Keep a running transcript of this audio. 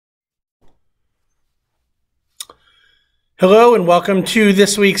Hello and welcome to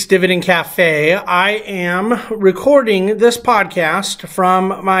this week's Dividend Cafe. I am recording this podcast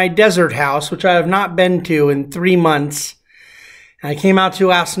from my desert house, which I have not been to in 3 months. I came out to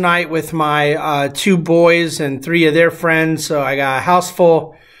last night with my 2 boys and 3 of their friends, so I got a house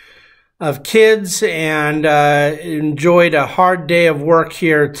full of kids and enjoyed a hard day of work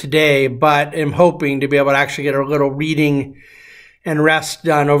here today, but am hoping to be able to actually get a little reading and rest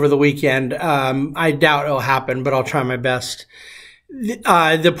done over the weekend. I doubt it'll happen, but I'll try my best.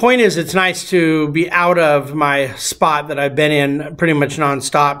 The point is, it's nice to be out of my spot that I've been in pretty much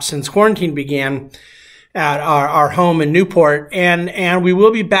nonstop since quarantine began at our home in Newport. And we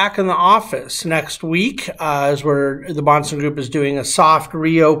will be back in the office next week, as the Bahnsen Group is doing a soft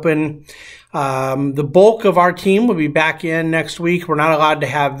reopen. The bulk of our team will be back in next week. We're not allowed to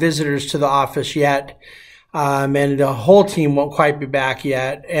have visitors to the office yet. And the whole team won't quite be back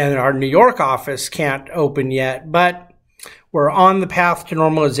yet. And our New York office can't open yet, but we're on the path to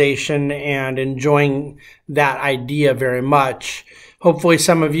normalization and enjoying that idea very much. Hopefully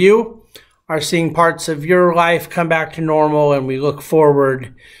some of you are seeing parts of your life come back to normal, and we look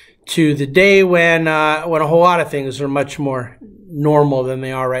forward to the day when a whole lot of things are much more normal than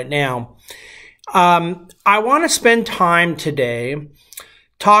they are right now. I want to spend time today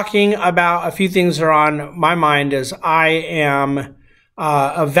talking about a few things that are on my mind as I am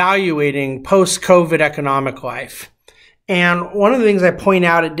evaluating post-COVID economic life. And one of the things I point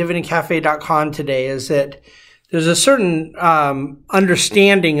out at dividendcafe.com today is that there's a certain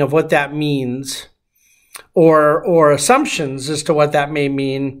understanding of what that means, or assumptions as to what that may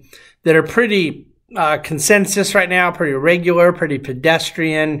mean, that are pretty consensus right now, pretty regular, pretty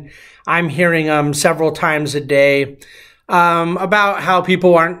pedestrian. I'm hearing them several times a day. About how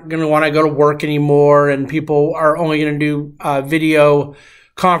people aren't going to want to go to work anymore, and people are only going to do video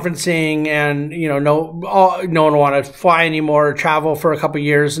conferencing, and no one will want to fly anymore or travel for a couple of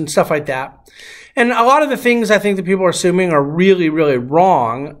years and stuff like that. And a lot of the things I think that people are assuming are really, really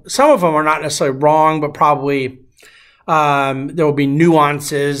wrong. Some of them are not necessarily wrong, but probably there will be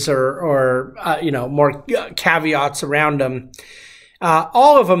nuances or more caveats around them.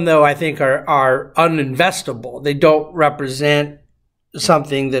 All of them, though, I think are uninvestable. They don't represent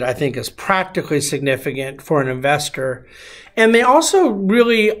something that I think is practically significant for an investor. And they also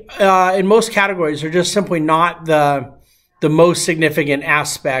really, in most categories, are just simply not the most significant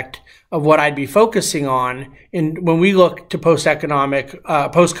aspect of what I'd be focusing on when we look to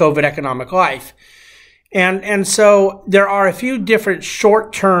post-COVID economic life. And so there are a few different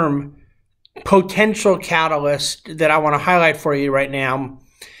short-term potential catalyst that I want to highlight for you right now.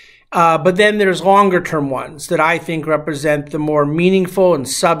 But then there's longer term ones that I think represent the more meaningful and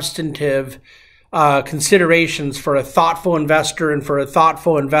substantive considerations for a thoughtful investor and for a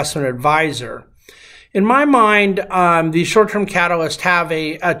thoughtful investment advisor. In my mind, these short-term catalysts have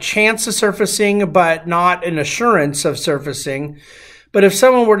a chance of surfacing, but not an assurance of surfacing. But if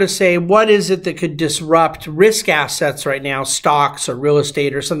someone were to say, what is it that could disrupt risk assets right now, stocks or real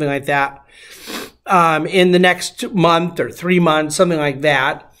estate or something like that, in the next month or 3 months, something like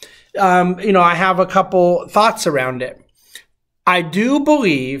that, I have a couple thoughts around it. I do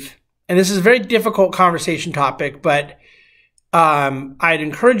believe, and this is a very difficult conversation topic, but I'd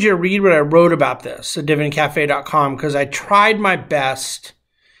encourage you to read what I wrote about this at dividendcafe.com, because I tried my best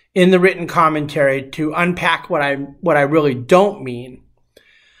in the written commentary to unpack what I really don't mean.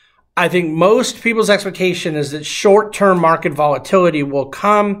 I think most people's expectation is that short-term market volatility will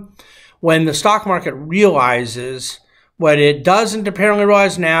come when the stock market realizes what it doesn't apparently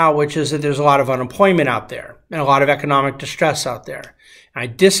realize now, which is that there's a lot of unemployment out there and a lot of economic distress out there. I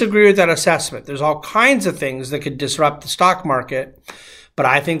disagree with that assessment. There's all kinds of things that could disrupt the stock market, but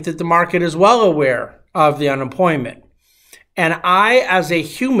I think that the market is well aware of the unemployment. And I, as a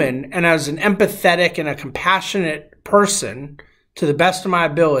human and as an empathetic and a compassionate person, to the best of my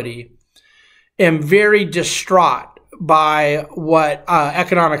ability, am very distraught by what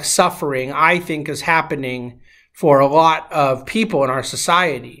economic suffering I think is happening for a lot of people in our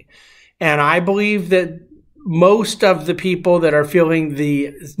society. And I believe that most of the people that are feeling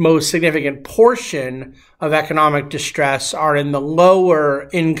the most significant portion of economic distress are in the lower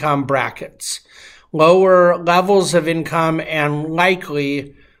income brackets, lower levels of income, and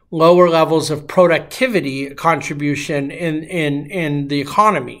likely lower levels of productivity contribution in the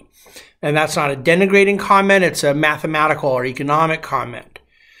economy. And that's not a denigrating comment, it's a mathematical or economic comment.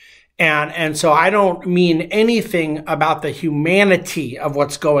 And so I don't mean anything about the humanity of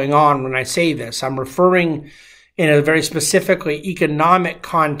what's going on when I say this. I'm referring in a very specifically economic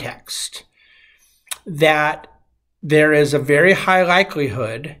context that there is a very high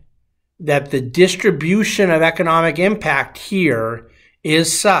likelihood that the distribution of economic impact here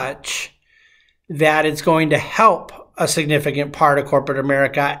is such that it's going to help a significant part of corporate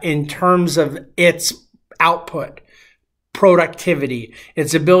America in terms of its output, productivity,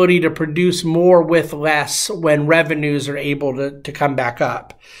 its ability to produce more with less when revenues are able to come back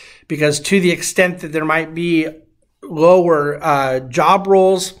up. Because to the extent that there might be lower job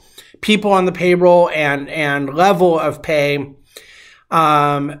roles, people on the payroll, and level of pay,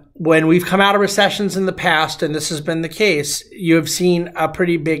 when we've come out of recessions in the past, and this has been the case, you have seen a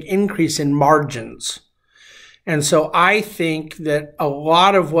pretty big increase in margins. And so I think that a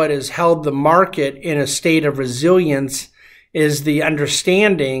lot of what has held the market in a state of resilience is the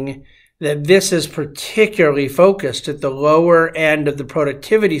understanding that this is particularly focused at the lower end of the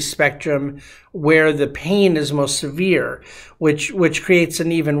productivity spectrum where the pain is most severe, which creates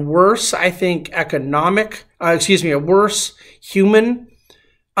an even worse, I think, a worse human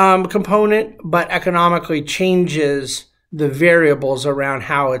component, but economically changes the variables around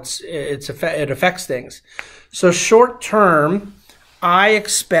how it affects things. So short term, I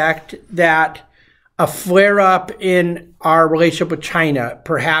expect that a flare-up in our relationship with China,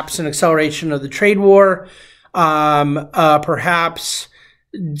 perhaps an acceleration of the trade war, perhaps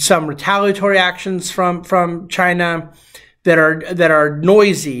some retaliatory actions from China that are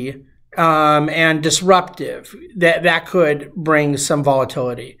noisy and disruptive, that could bring some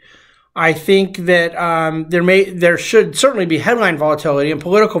volatility. I think that there should certainly be headline volatility and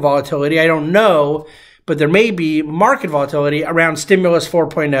political volatility. I don't know, but there may be market volatility around Stimulus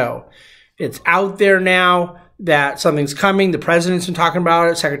 4.0. It's out there now that something's coming. The president's been talking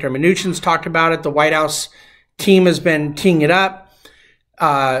about it. Secretary Mnuchin's talked about it. The White House team has been teeing it up.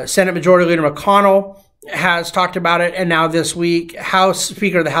 Senate Majority Leader McConnell has talked about it. And now this week,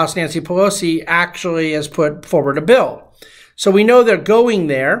 Speaker of the House Nancy Pelosi actually has put forward a bill. So we know they're going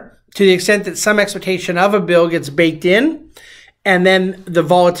there to the extent that some expectation of a bill gets baked in. And then the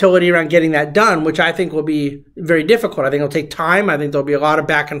volatility around getting that done, which I think will be very difficult. I think it'll take time. I think there'll be a lot of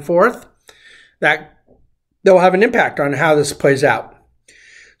back and forth that will have an impact on how this plays out.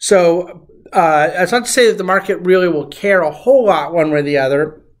 So that's not to say that the market really will care a whole lot one way or the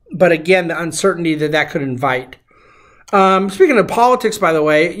other, but again, the uncertainty that could invite. Speaking of politics, by the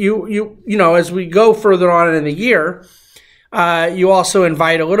way, you know, as we go further on in the year, you also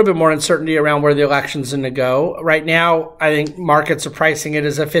invite a little bit more uncertainty around where the election's going to go. Right now, I think markets are pricing it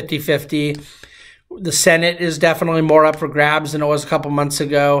as a 50-50. The Senate is definitely more up for grabs than it was a couple months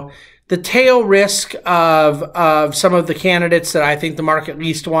ago. The tail risk of some of the candidates that I think the market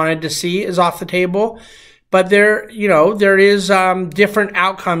least wanted to see is off the table. But there is different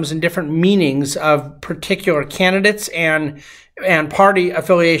outcomes and different meanings of particular candidates and party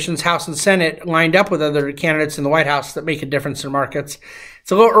affiliations, House and Senate, lined up with other candidates in the White House that make a difference in markets.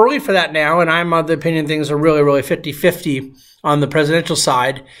 It's a little early for that now, and I'm of the opinion things are really, really 50-50 on the presidential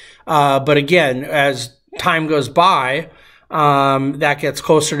side. But again, as time goes by, that gets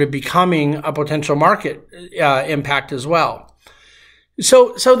closer to becoming a potential market impact as well.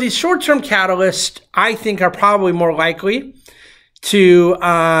 So these short-term catalysts, I think, are probably more likely to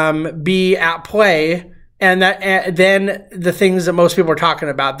be at play, and then the things that most people are talking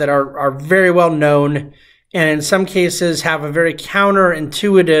about that are very well known, and in some cases have a very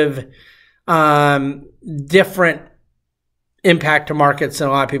counterintuitive, different impact to markets than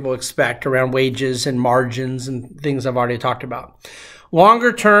a lot of people expect around wages and margins and things I've already talked about.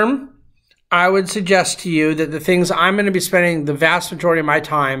 Longer term, I would suggest to you that the things I'm going to be spending the vast majority of my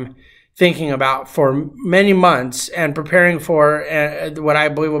time thinking about for many months and preparing for what I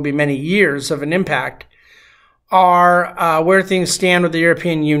believe will be many years of an impact are where things stand with the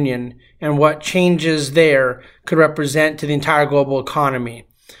European Union and what changes there could represent to the entire global economy.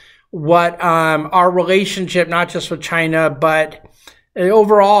 What our relationship, not just with China, but the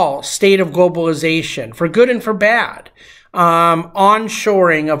overall state of globalization, for good and for bad,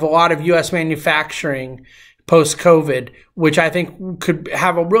 onshoring of a lot of U.S. manufacturing post-COVID, which I think could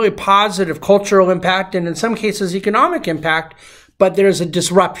have a really positive cultural impact and in some cases economic impact, but there's a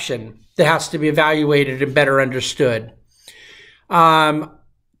disruption that has to be evaluated and better understood. The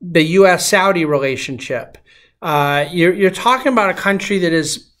U.S.-Saudi relationship. You're talking about a country that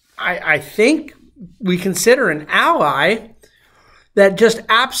is, I think we consider an ally that just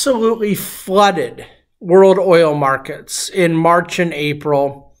absolutely flooded world oil markets in March and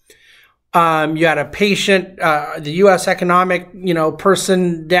April. You had a patient, the U.S. economic,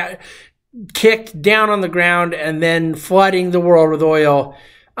 person kicked down on the ground and then flooding the world with oil,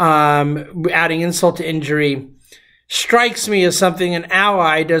 adding insult to injury. Strikes me as something an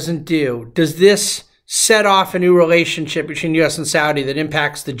ally doesn't do. Does this set off a new relationship between U.S. and Saudi that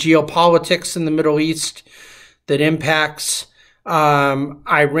impacts the geopolitics in the Middle East, that impacts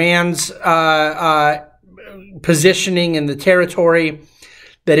Iran's positioning in the territory,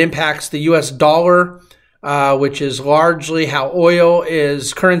 that impacts the U.S. dollar, which is largely how oil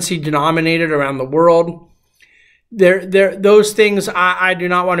is currency denominated around the world. Those things I do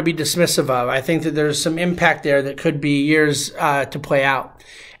not want to be dismissive of. I think that there's some impact there that could be years to play out.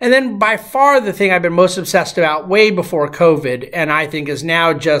 And then by far the thing I've been most obsessed about way before COVID, and I think is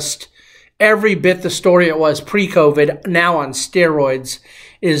now just every bit the story it was pre-COVID, now on steroids,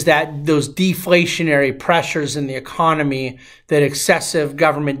 is that those deflationary pressures in the economy, that excessive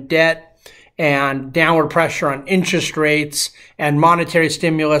government debt and downward pressure on interest rates and monetary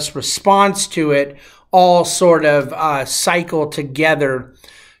stimulus response to it all sort of cycle together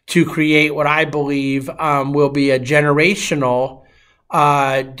to create what I believe will be a generational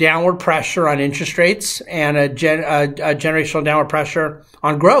downward pressure on interest rates and a generational downward pressure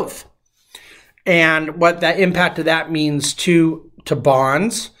on growth. And what that impact of that means to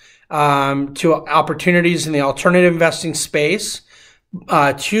bonds, to opportunities in the alternative investing space,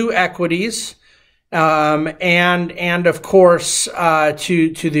 to equities, and of course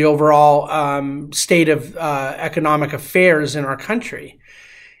to the overall state of economic affairs in our country.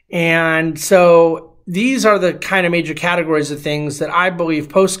 And so these are the kind of major categories of things that I believe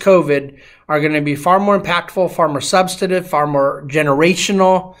post-COVID are going to be far more impactful, far more substantive, far more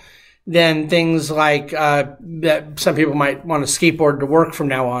generational than things like that some people might want to skateboard to work from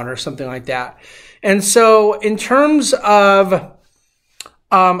now on or something like that. And so in terms of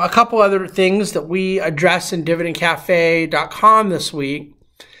a couple other things that we address in dividendcafe.com this week,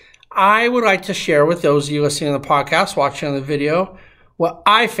 I would like to share with those of you listening to the podcast, watching on the video, what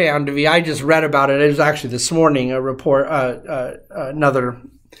I found to be, I just read about it. It was actually this morning, a report, another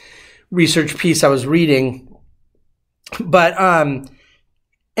research piece I was reading. But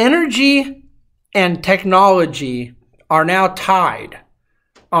energy and technology are now tied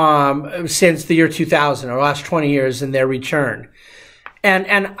since the year 2000, or last 20 years, in their return. And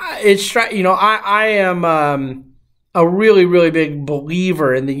it's, I am a really, really big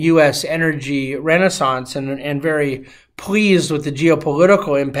believer in the U.S. energy renaissance and very pleased with the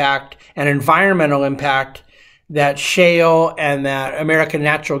geopolitical impact and environmental impact that shale and that American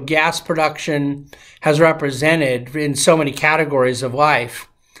natural gas production has represented in so many categories of life.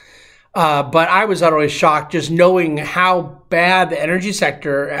 But I was utterly shocked just knowing how bad the energy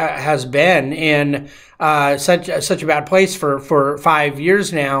sector has been in such a bad place for 5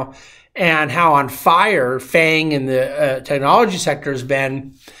 years now, and how on fire FANG in the technology sector has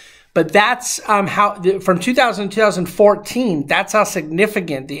been. But that's how, from 2000 to 2014, that's how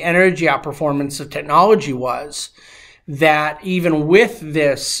significant the energy outperformance of technology was. That even with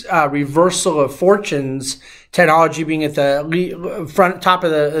this reversal of fortunes, technology being at the top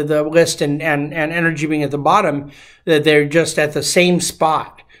of the list and energy being at the bottom, that they're just at the same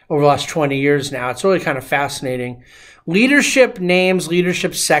spot over the last 20 years now. It's really kind of fascinating. Leadership names,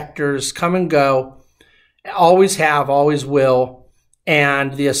 leadership sectors come and go, always have, always will.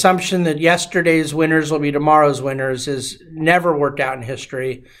 And the assumption that yesterday's winners will be tomorrow's winners is never worked out in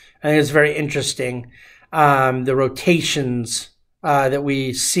history. I think it's very interesting. The rotations that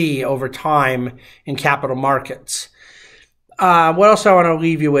we see over time in capital markets. What else I want to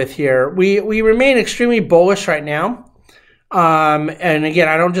leave you with here? We remain extremely bullish right now. And again,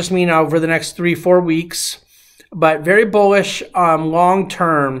 I don't just mean over the next 3-4 weeks, but very bullish long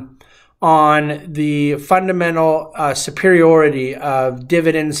term on the fundamental superiority of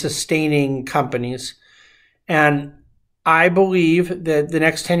dividend sustaining companies. And I believe that the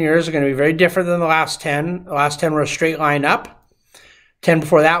next 10 years are going to be very different than the last 10. The last 10 were a straight line up. 10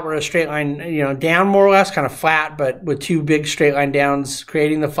 before that were a straight line, down more or less, kind of flat, but with two big straight line downs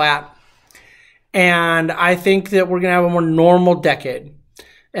creating the flat. And I think that we're going to have a more normal decade.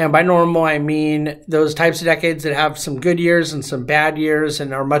 And by normal, I mean those types of decades that have some good years and some bad years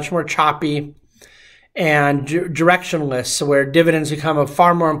and are much more choppy and directionless, where dividends become a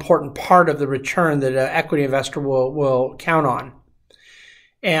far more important part of the return that an equity investor will count on.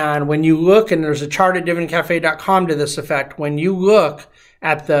 And when you look, and there's a chart at dividendcafe.com to this effect, when you look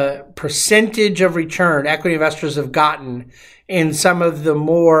at the percentage of return equity investors have gotten in some of the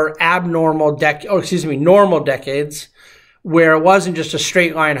more normal decades, where it wasn't just a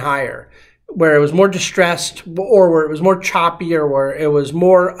straight line higher, where it was more distressed, or where it was more choppy, or where it was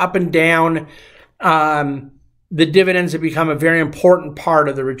more up and down, the dividends have become a very important part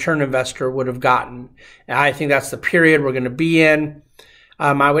of the return investor would have gotten. And I think that's the period we're going to be in.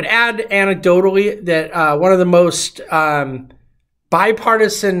 I would add anecdotally that one of the most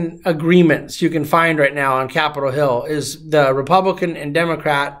bipartisan agreements you can find right now on Capitol Hill is the Republican and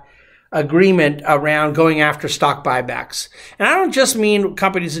Democrat agreement around going after stock buybacks. And I don't just mean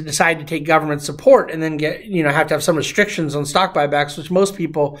companies that decide to take government support and then have to have some restrictions on stock buybacks, which most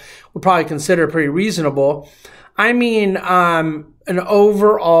people would probably consider pretty reasonable. I mean, an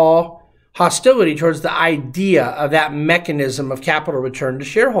overall hostility towards the idea of that mechanism of capital return to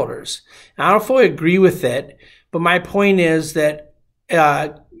shareholders. And I don't fully agree with it, but my point is that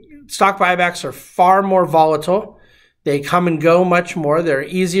stock buybacks are far more volatile. They come and go much more. They're an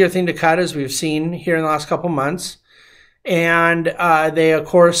easier thing to cut, as we've seen here in the last couple months. And they, of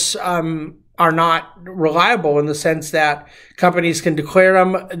course, are not reliable in the sense that companies can declare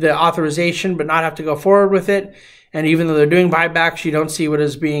them, the authorization, but not have to go forward with it. And even though they're doing buybacks, you don't see what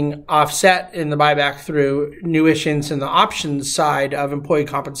is being offset in the buyback through new issuance in the options side of employee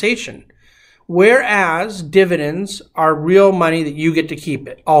compensation. Whereas dividends are real money that you get to keep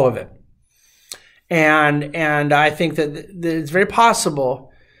it, all of it. And I think that it's very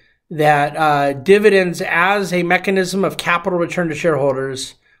possible that dividends as a mechanism of capital return to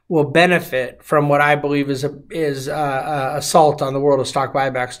shareholders will benefit from what I believe is a assault on the world of stock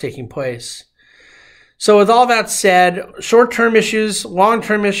buybacks taking place. So with all that said, short-term issues,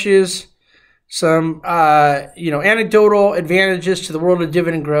 long-term issues, some anecdotal advantages to the world of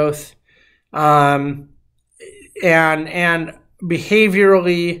dividend growth, and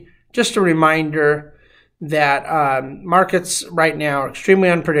behaviorally, just a reminder that markets right now are extremely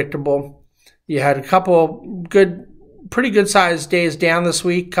unpredictable. You had a couple pretty good-sized days down this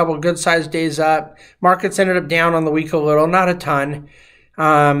week, couple good-sized days up. Markets ended up down on the week a little, not a ton.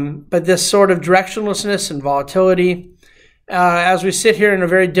 But this sort of directionlessness and volatility, as we sit here in a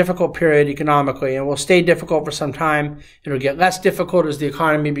very difficult period economically, and will stay difficult for some time. It'll get less difficult as the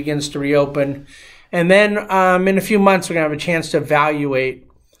economy begins to reopen. And then in a few months, we're going to have a chance to evaluate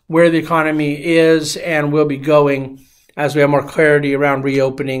where the economy is and will be going as we have more clarity around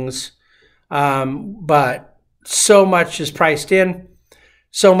reopenings. But so much is priced in,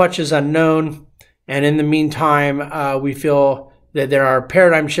 so much is unknown. And in the meantime, we feel that there are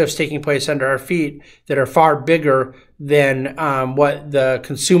paradigm shifts taking place under our feet that are far bigger than what the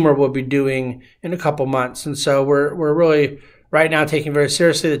consumer will be doing in a couple months. And so we're really right now taking very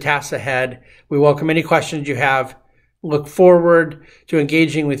seriously the tasks ahead. We welcome any questions you have. Look forward to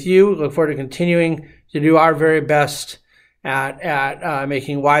engaging with you. Look forward to continuing to do our very best at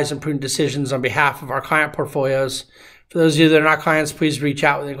making wise and prudent decisions on behalf of our client portfolios. For those of you that are not clients, please reach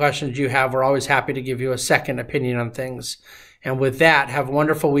out with any questions you have. We're always happy to give you a second opinion on things. And with that, have a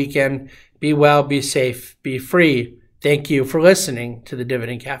wonderful weekend. Be well, be safe, be free. Thank you for listening to the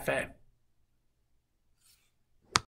Dividend Cafe.